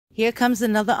Here comes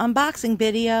another unboxing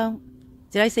video.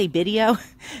 Did I say video?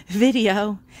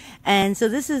 Video. And so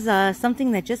this is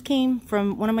something that just came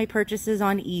from one of my purchases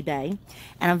on eBay.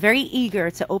 And I'm very eager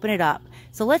to open it up.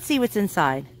 So let's see what's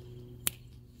inside.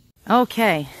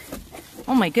 Okay.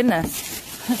 Oh my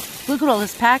goodness. Look at all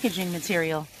this packaging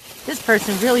material. This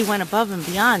person really went above and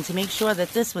beyond to make sure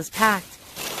that this was packed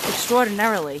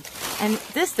extraordinarily. And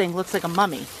this thing looks like a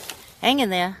mummy. Hang in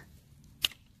there.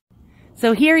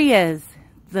 So here he is.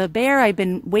 The bear I've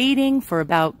been waiting for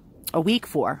about a week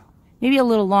for, maybe a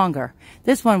little longer.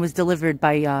 This one was delivered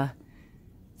by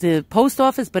the post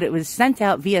office, but it was sent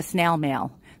out via snail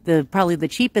mail, probably the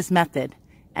cheapest method.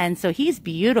 And so he's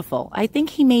beautiful. I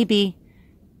think he may be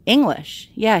English.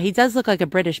 Yeah, he does look like a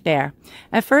British bear.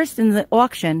 At first in the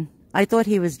auction, I thought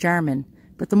he was German,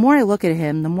 but the more I look at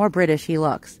him, the more British he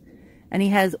looks. And he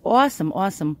has awesome,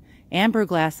 awesome amber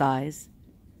glass eyes,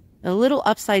 a little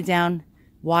upside down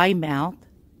wide mouth.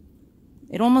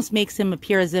 It almost makes him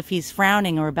appear as if he's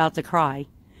frowning or about to cry.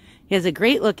 He has a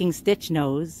great looking stitch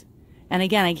nose. And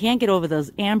again, I can't get over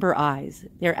those amber eyes.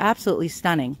 They're absolutely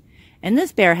stunning. And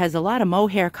this bear has a lot of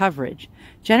mohair coverage.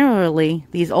 Generally,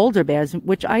 these older bears,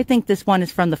 which I think this one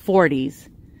is from the 40s,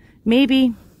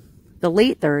 maybe the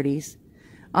late 30s,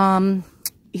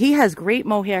 he has great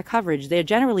mohair coverage. They're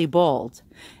generally bald,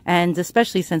 and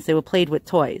especially since they were played with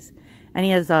toys. And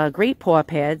he has great paw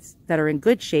pads that are in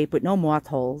good shape with no moth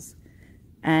holes.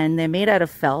 And they're made out of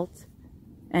felt.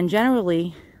 And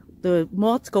generally, the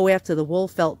moths go after the wool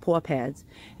felt paw pads.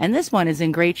 And this one is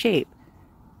in great shape.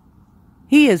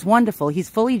 He is wonderful.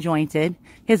 He's fully jointed.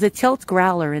 He has a tilt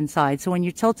growler inside. So when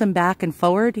you tilt him back and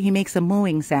forward, he makes a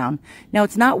mooing sound. Now,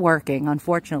 it's not working,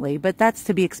 unfortunately, but that's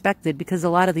to be expected because a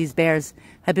lot of these bears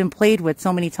have been played with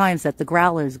so many times that the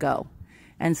growlers go.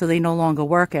 And so they no longer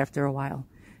work after a while.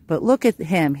 But look at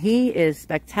him. He is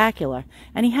spectacular.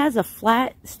 And he has a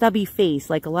flat, stubby face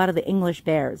like a lot of the English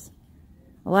bears.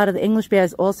 A lot of the English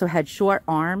bears also had short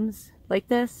arms like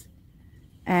this.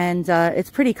 And it's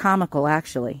pretty comical,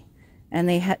 actually. And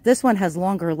this one has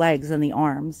longer legs than the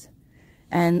arms.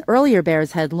 And earlier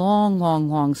bears had long, long,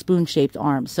 long spoon-shaped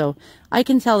arms. So I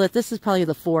can tell that this is probably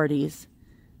the 40s,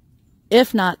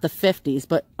 if not the 50s.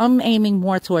 But I'm aiming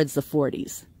more towards the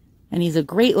 40s. And he's a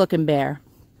great-looking bear.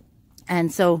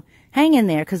 And so hang in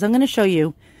there because I'm going to show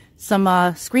you some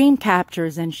screen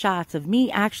captures and shots of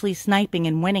me actually sniping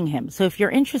and winning him. So if you're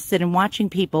interested in watching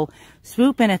people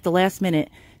swoop in at the last minute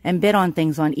and bid on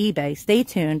things on eBay, stay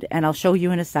tuned and I'll show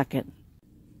you in a second.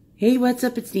 Hey, what's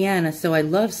up? It's Deanna. So I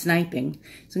love sniping.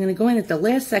 So I'm going to go in at the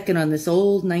last second on this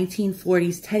old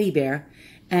 1940s teddy bear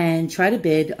and try to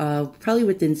bid probably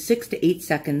within 6 to 8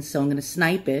 seconds. So I'm going to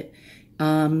snipe it.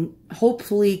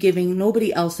 Hopefully giving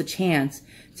nobody else a chance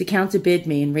to counter bid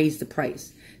me and raise the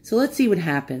price. So let's see what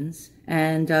happens.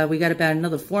 And we got about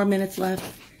another 4 minutes left.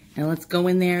 And let's go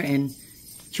in there and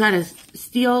try to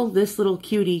steal this little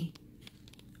cutie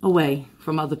away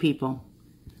from other people.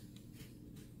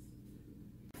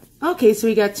 Okay, so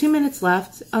we got 2 minutes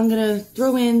left. I'm going to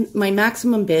throw in my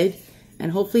maximum bid.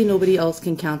 And hopefully nobody else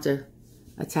can counter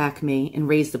attack me and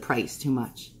raise the price too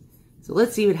much. So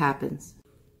let's see what happens.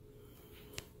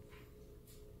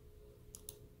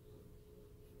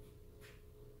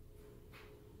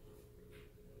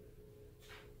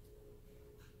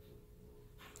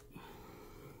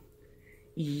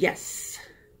 Yes.